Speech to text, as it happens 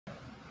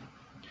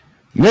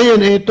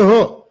Ngayon, ito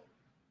ho,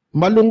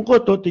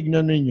 malungkot ho,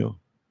 tignan ninyo.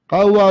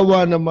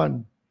 Kawawa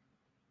naman.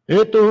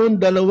 Ito ho,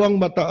 dalawang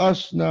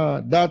mataas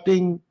na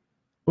dating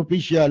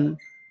opisyal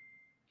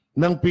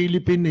ng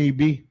Philippine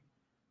Navy.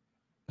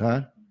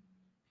 Ha?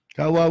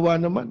 Kawawa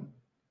naman.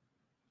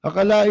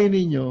 Akalain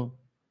ninyo,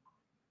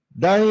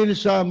 dahil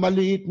sa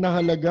maliit na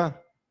halaga,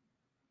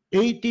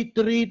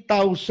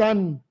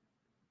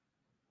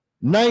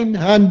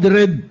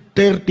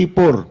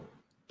 83,934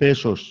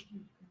 pesos.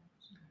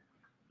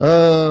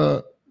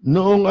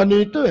 Noong ano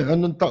ito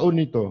anong taon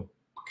ito?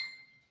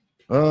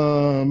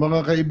 Mga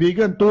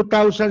kaibigan,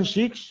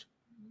 2006,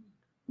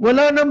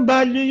 wala nang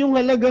value yung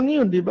halagang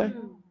yun, di ba?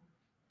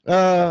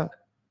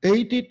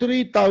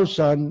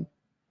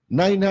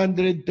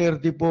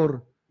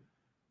 83,934.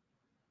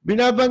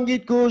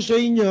 Binabanggit ko sa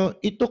inyo,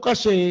 ito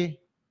kasi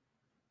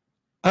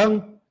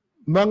ang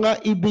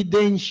mga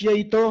ebidensya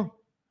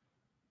ito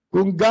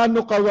kung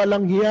gaano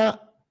kawalang hiya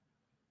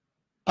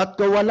at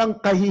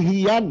kawalang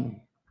kahihiyan.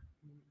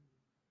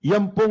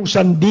 Yan pong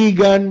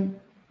Sandigan,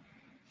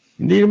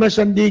 hindi naman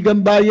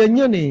Sandigan-BAYAD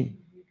yun eh.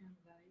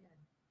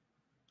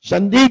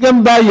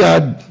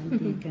 Sandigan-BAYAD,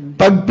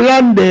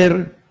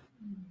 pag-plunder,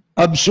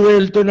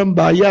 absuelto ng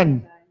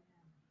bayan.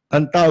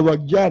 Ang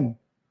tawag dyan,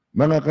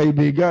 mga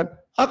kaibigan.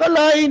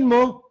 Akalain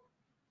mo,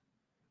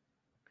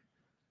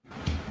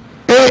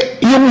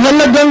 yung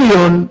halagang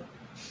yun,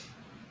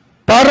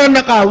 para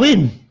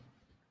nakawin.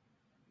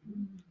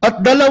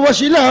 At dalawa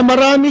sila,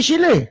 marami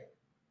sila eh.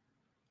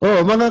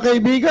 Oh, mga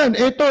kaibigan,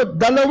 ito,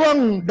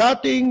 dalawang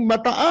dating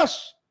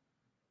mataas,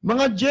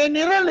 mga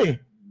general eh.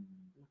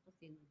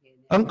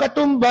 Ang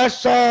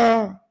katumbas sa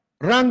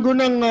ranggo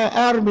ng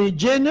Army,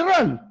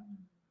 general.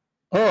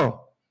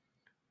 Oh,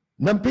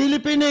 ng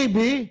Philippine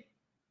Navy,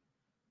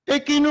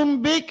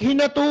 kinumbik,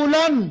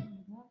 hinatulan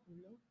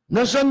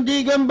na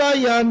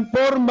Sandigan-BAYAD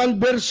for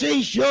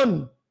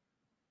malversation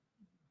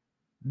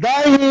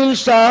dahil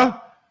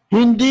sa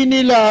hindi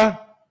nila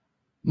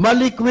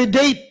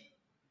maliquidate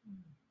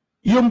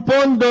yung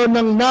pondo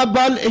ng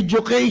Naval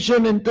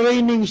Education and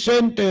Training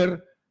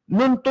Center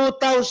noong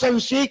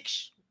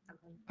 2006.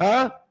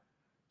 Ha?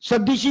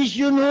 Sa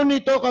desisyon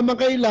nito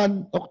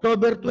kamakailan,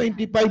 October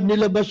 25,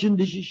 nilabas yung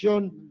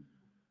desisyon.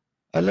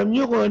 Alam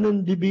niyo kung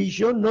anong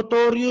division?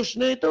 Notorious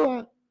na ito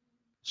ha.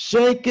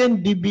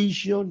 Second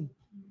division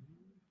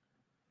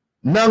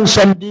ng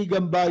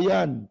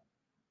Sandigan-BAYAD.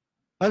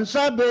 Ang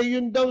sabi,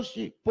 yun daw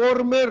si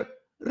former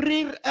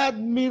Rear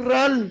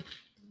Admiral.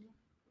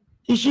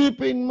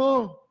 Isipin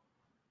mo,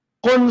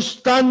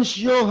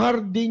 Constancio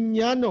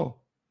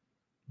Hardiniano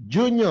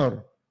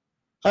Jr.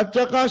 at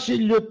saka si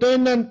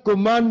Lieutenant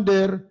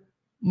Commander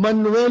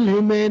Manuel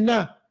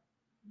Jimena.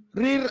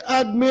 Rear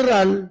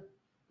Admiral,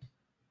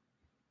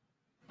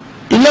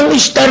 ilang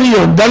star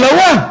yun?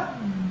 Dalawa.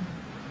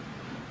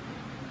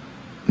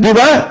 Di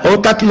ba? O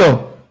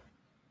tatlo.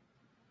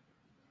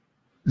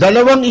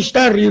 Dalawang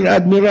star, Rear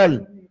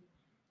Admiral.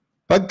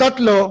 Pag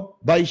tatlo,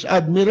 Vice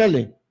Admiral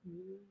eh.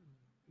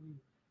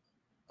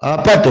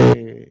 Apat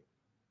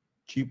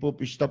Chief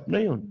of Staff na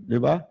yun. Di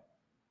ba?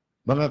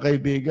 Mga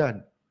kaibigan.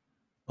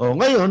 O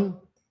ngayon,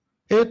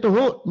 eto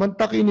ho,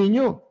 mantakin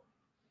ninyo.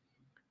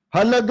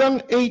 Halagang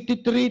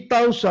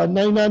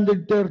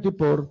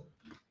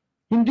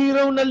 83,934, hindi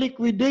raw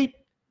na-liquidate.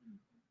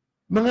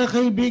 Mga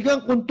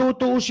kaibigan, kung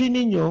tutuusin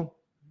ninyo,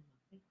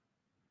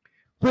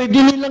 pwede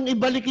nilang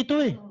ibalik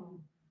ito eh.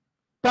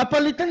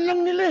 Papalitan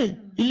lang nila eh.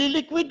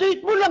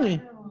 Ililiquidate mo lang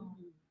eh.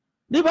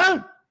 Di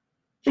ba?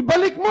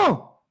 Ibalik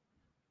mo.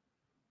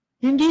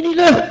 Hindi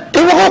nila,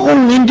 ewan ko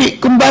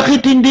kung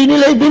bakit hindi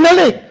nila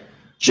ibinalik.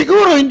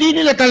 Siguro hindi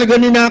nila talaga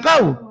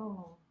ninakaw.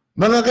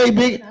 Mga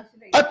kaibigan.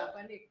 At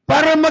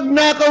para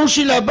magnakaw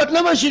sila, ba't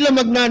naman sila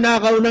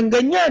magnanakaw ng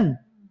ganyan?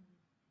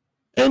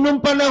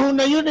 Nung panahon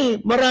na yun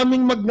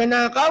maraming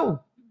magnanakaw.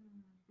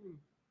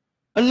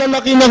 Ang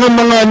lalaki na ng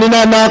mga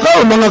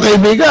ninanakaw, mga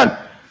kaibigan.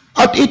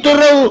 At ito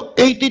raw,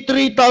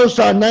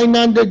 83,934,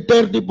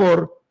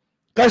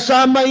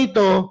 kasama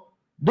ito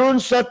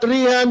doon sa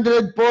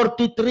 343,297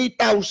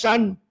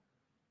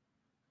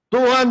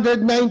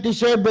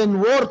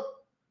 worth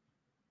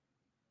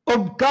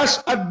of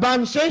cash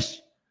advances.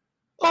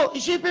 Oh,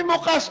 isipin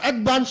mo cash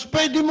advance,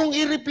 pwede mong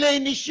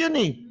i-replenish yun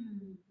eh.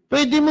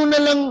 Pwede mo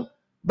na lang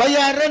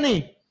bayaran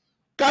eh.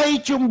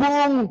 Kahit yung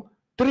buong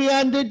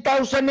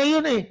 300,000 na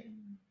yun eh.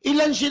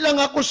 Ilan silang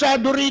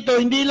akusado rito?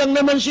 Hindi lang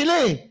naman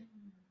sila eh.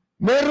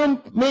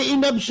 May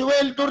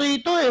inabsuelto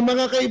rito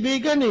mga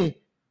kaibigan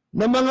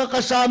na mga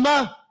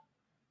kasama.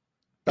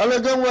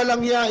 Talagang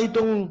walang ya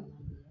itong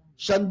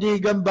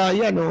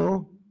Sandigan-BAYAD,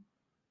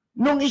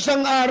 Nung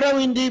isang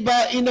araw, hindi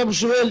ba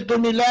inabsuelto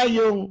nila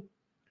yung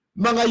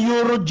mga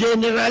Euro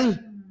General?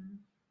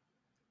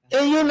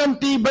 Yun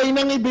ang tibay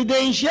ng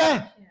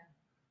ebidensya.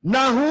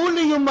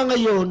 Nahuli yung mga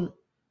yun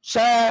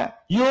sa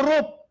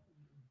Europe.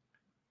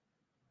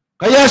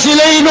 Kaya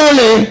sila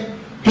inuli,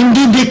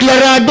 hindi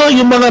deklarado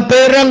yung mga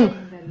perang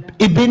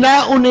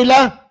ibinao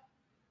nila.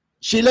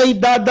 Sila'y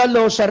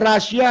dadalo sa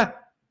Russia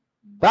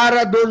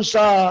para doon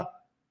sa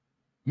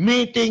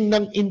meeting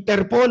ng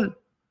Interpol.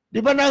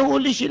 Di ba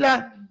nahuli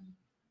sila?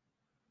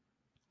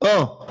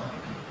 Oh.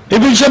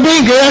 Ibig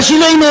sabihin, kaya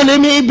sila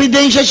inuli, may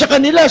ebidensya sa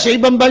kanila, sa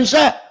ibang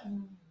bansa.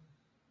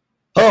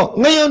 Oh,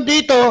 ngayon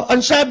dito,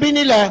 ang sabi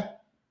nila,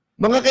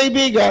 mga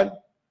kaibigan,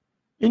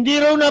 hindi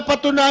raw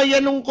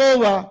napatunayan ng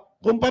COA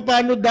kung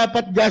paano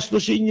dapat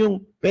gastusin yung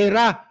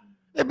pera.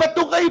 Ba't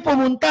doon kayo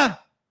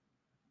pumunta?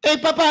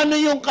 Paano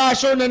yung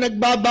kaso na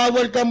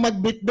nagbabawal kang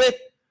magbitbit,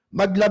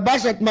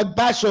 maglabas at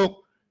magpasok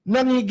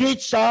ng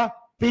higit sa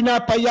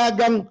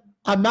pinapayagang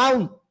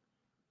amount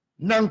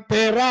ng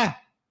pera?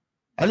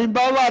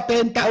 Halimbawa,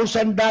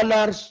 $10,000,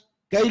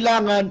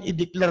 kailangan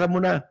ideklara mo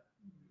na.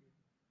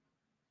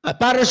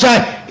 Para sa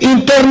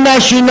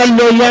international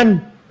law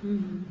yan.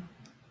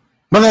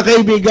 Mga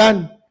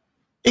kaibigan,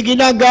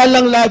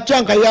 iginagalang lahat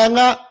yan. Kaya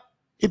nga,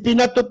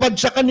 ipinatupad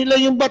sa kanila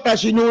yung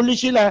batas, sinuli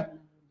sila.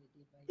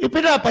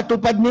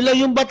 Ipinapatupad nila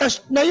yung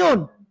batas na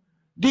yun.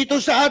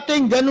 Dito sa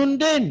ating, ganun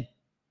din.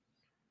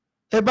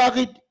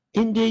 Bakit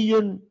hindi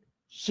yun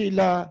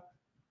sila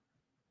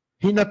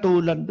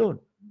hinatulan doon?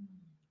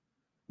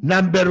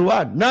 Number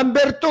 1.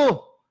 Number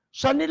 2,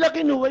 saan nila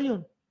kinuha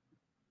yun?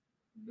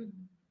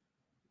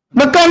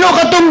 Magkano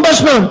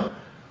katumbas nun?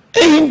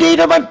 Hindi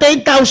naman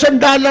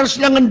 $10,000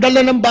 lang ang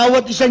dala ng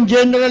bawat isang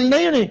general na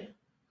yun eh.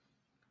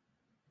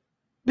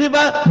 Di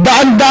ba?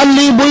 Daan-daan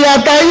libo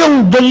yata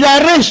yung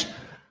dolyares.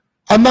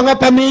 Ang mga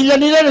pamilya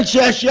nila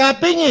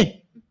nagsya-shopping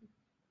eh.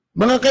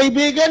 Mga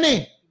kaibigan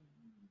eh.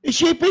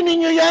 Isipin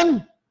ninyo yan.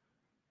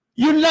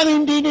 Yun lang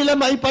hindi nila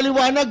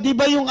maipaliwanag. Di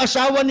ba yung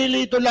asawa ni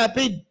Lito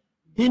Lapid?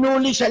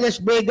 Hinuli sa Las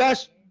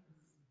Vegas.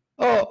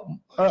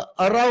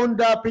 Around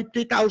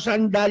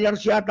 $50,000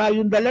 yata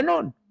yung dala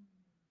nun.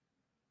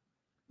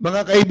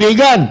 Mga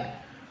kaibigan.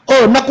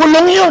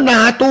 Nakulong yun.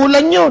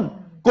 Nahatulan yun.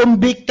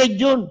 Convicted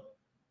yun.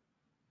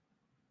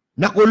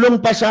 Nakulong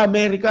pa sa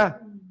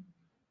Amerika.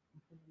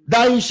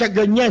 Dahil sa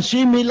ganyan,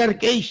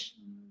 similar case.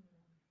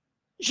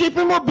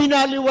 Isipin mo,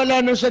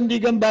 binaliwala ng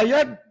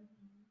Sandigan-BAYAD.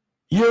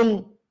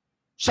 Yung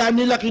saan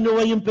nila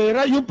kinuha yung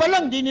pera. Yung pa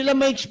lang, di nila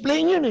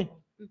ma-explain yun eh.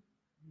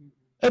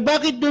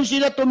 Bakit doon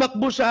sila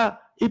tumakbo sa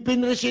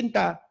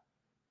ipinresenta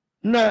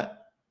na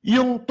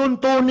yung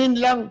tuntunin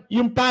lang,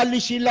 yung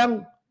policy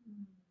lang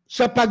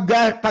sa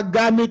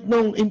paggamit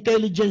ng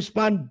intelligence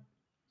fund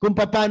kung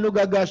paano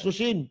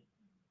gagastusin?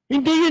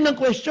 Hindi yun ang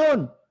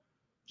question.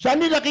 Saan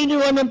nila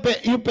kinuha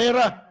yung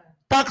pera?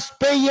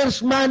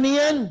 Taxpayers' money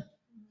yan.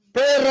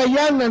 Pera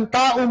yan ng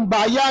taong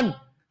bayan.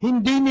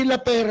 Hindi nila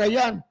pera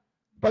yan.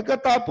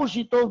 Pagkatapos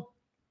ito,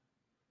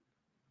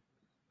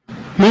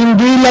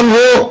 hindi lang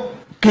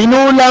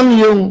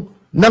kinulang yung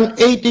ng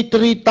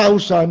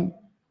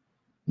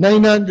 83,934.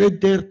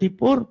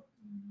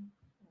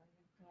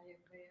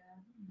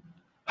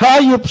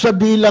 Hayop sa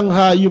bilang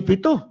hayop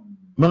ito.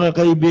 Mga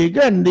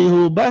kaibigan, di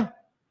ho ba?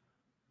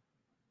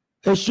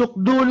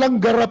 Sukdo lang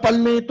garapal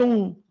na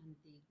itong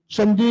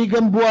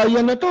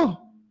Sandigan-BAYAD na to.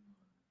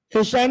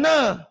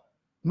 Sana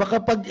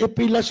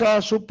makapag-epila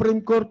sa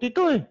Supreme Court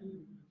ito eh.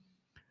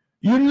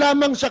 Yun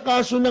lamang sa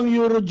kaso ng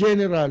Euro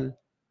General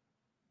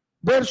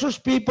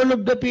versus People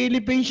of the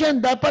Philippines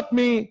yan. Dapat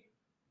may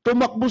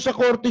tumakbo sa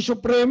Korte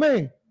Suprema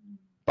eh.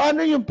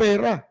 Paano yung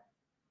pera?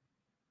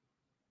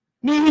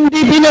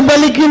 Hindi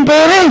pinabalik yung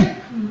pera eh.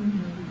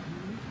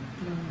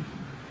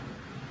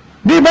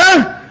 Di ba?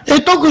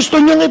 Ito gusto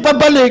niyong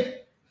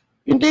ipabalik.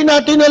 Hindi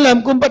natin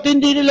alam kung ba't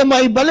hindi nila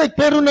maibalik.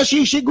 Pero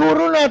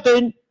nasisiguro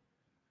natin,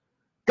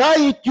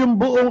 kahit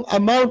yung buong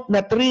amount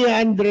na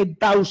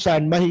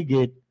 300,000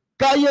 mahigit,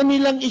 kaya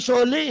nilang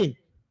isoli eh.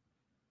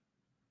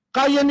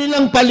 Kaya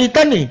nilang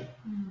palitan eh.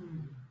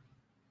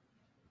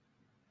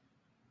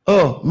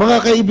 Mga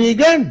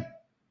kaibigan,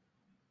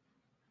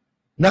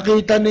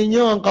 nakita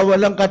ninyo ang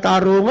kawalang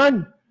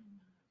katarungan.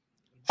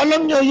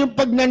 Alam nyo, yung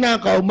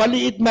pagnanakaw,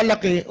 maliit,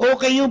 malaki,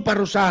 okay yung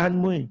parusahan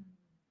mo eh.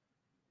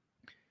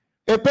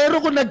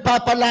 Pero kung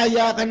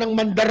nagpapalaya ka ng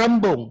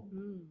mandarambong,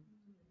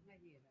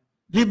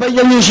 di ba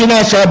yan yung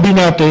sinasabi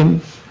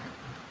natin?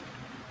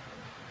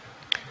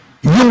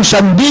 Yung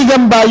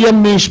Sandigan-BAYAD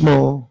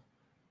mismo,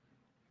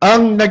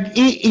 ang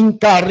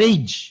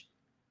nag-i-encourage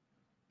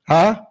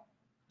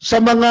sa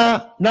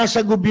mga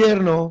nasa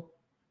gobyerno,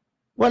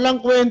 walang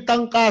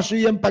kwentang kaso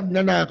yung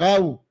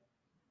pagnanakaw.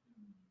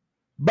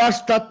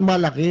 Basta't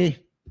malaki.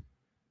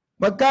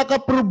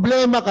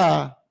 Magkakaproblema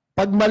ka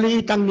pag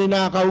maliit ang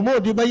ninakaw mo.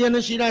 Di ba yan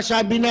ang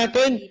sinasabi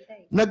natin?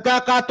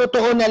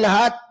 Nagkakatotoo na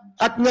lahat.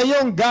 At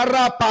ngayon,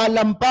 gara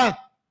paalam pa.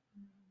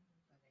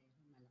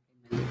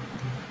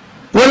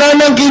 Wala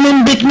nang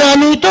kinumbik na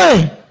nito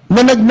eh.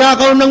 Na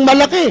nagnakaw ng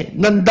malaki,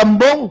 ng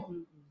dambong.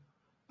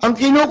 Ang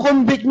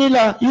kinukumbik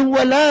nila, yung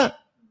wala.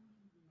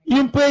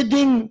 Yung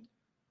pwedeng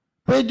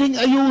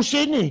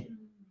ayusin eh.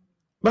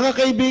 Mga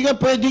kaibigan,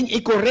 pwedeng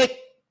i-correct,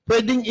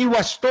 pwedeng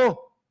iwasto.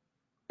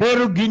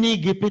 Pero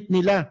ginigipit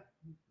nila.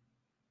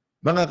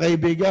 Mga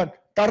kaibigan,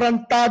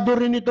 tarantado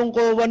rin itong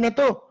COA na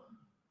to.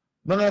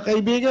 Mga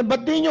kaibigan,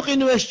 ba't di nyo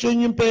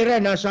kinwestiyon yung pera?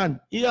 Nasaan?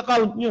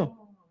 I-account nyo.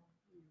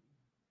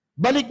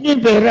 Balik nyo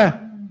yung pera.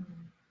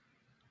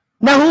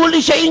 Nahuli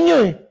sa inyo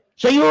eh.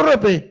 Sa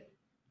Europe eh.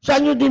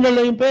 Saan nyo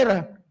dinala yung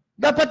pera?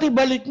 Dapat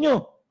ibalik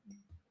nyo.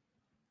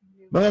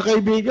 mga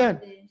kaibigan.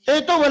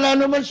 Ito, wala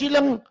naman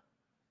silang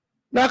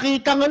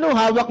nakitang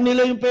hawak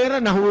nila yung pera,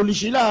 nahuli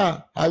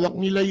sila. Hawak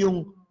nila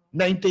yung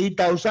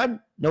 98,000,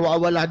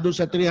 nawawala doon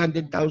sa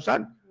 300,000.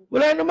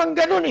 Wala naman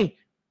ganun eh.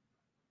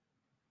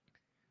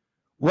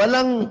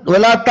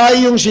 Wala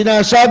tayong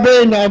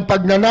sinasabi na ang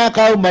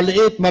pagnanakaw,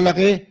 maliit,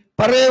 malaki.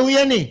 Pareho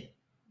yan eh.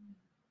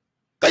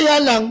 Kaya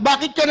lang,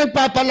 bakit ka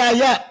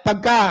nagpapalaya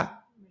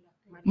pagka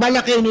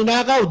malaki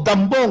ninakaw,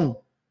 dambong?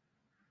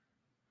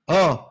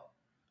 Oh,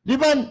 di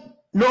ba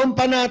noon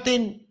pa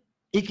natin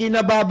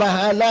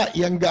ikinababahala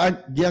yung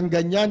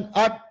ganyan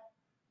at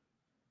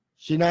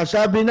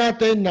sinasabi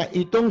natin na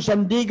itong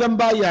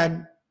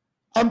Sandigan-Bayan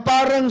ang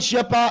parang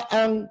siya pa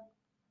ang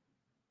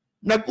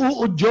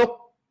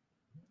nag-uudyok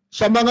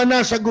sa mga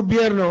nasa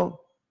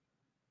gobyerno,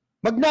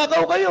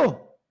 magnakaw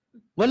kayo.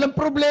 Walang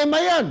problema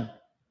yan.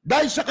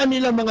 Dahil sa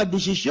kanilang mga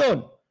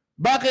desisyon.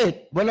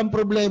 Bakit? Walang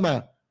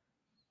problema.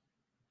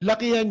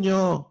 Lakihan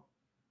nyo.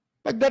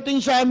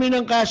 Pagdating sa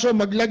amin ng kaso,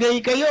 maglagay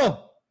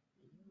kayo.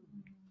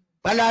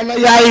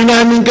 Palalayain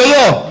namin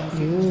kayo.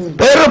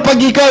 Pero pag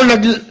ikaw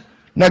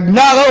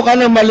nagnakaw ka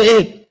ng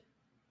maliit,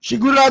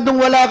 siguradong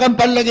wala kang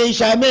panlagay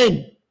sa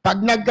amin.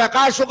 Pag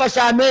nagkakaso ka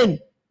sa amin,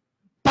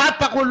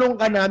 papakulong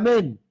ka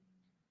namin.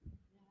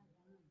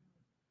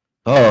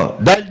 Oh,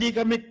 dahil di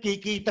kami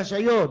kikita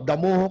sa iyo,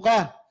 damuho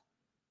ka.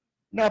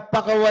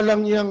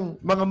 Napakawalang yung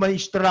mga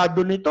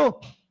maestrado nito,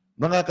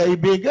 mga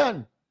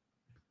kaibigan.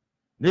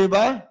 Di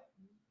ba?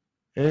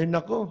 Eh,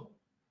 nako.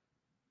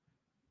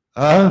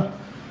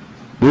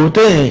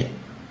 Buti.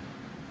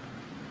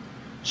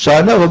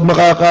 Sana wag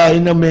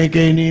makakain ng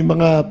mekay ni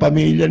mga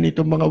pamilya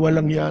nito, mga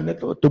walang yan na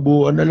to.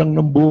 Tubuan na lang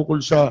ng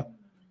bukol sa...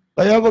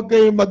 Kaya wag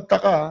kayong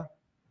magtaka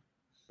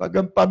pag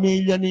ang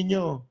pamilya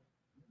ninyo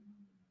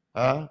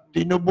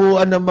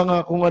tinubuan ng mga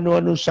kung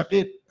ano-anong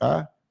sakit.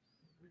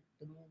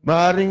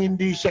 Maaring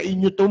hindi sa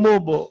inyo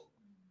tumubo.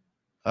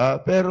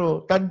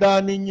 Pero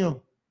tandaan ninyo,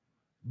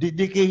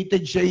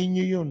 dedicated sa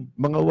inyo yun.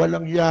 Mga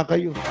walang hiya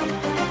kayo.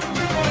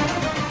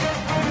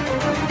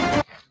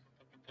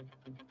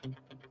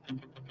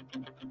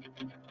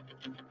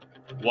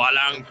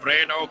 Walang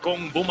preno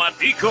kung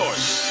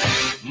bumatikos.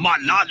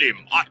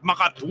 Malalim at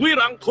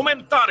makatwirang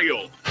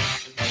komentaryo.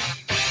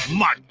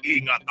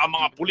 Mag-ingat ang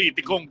mga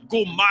politikong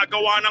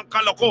gumagawa ng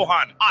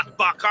kalokohan at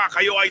baka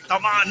kayo ay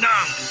tamaan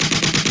ng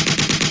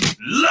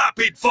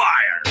Lapid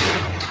Fire!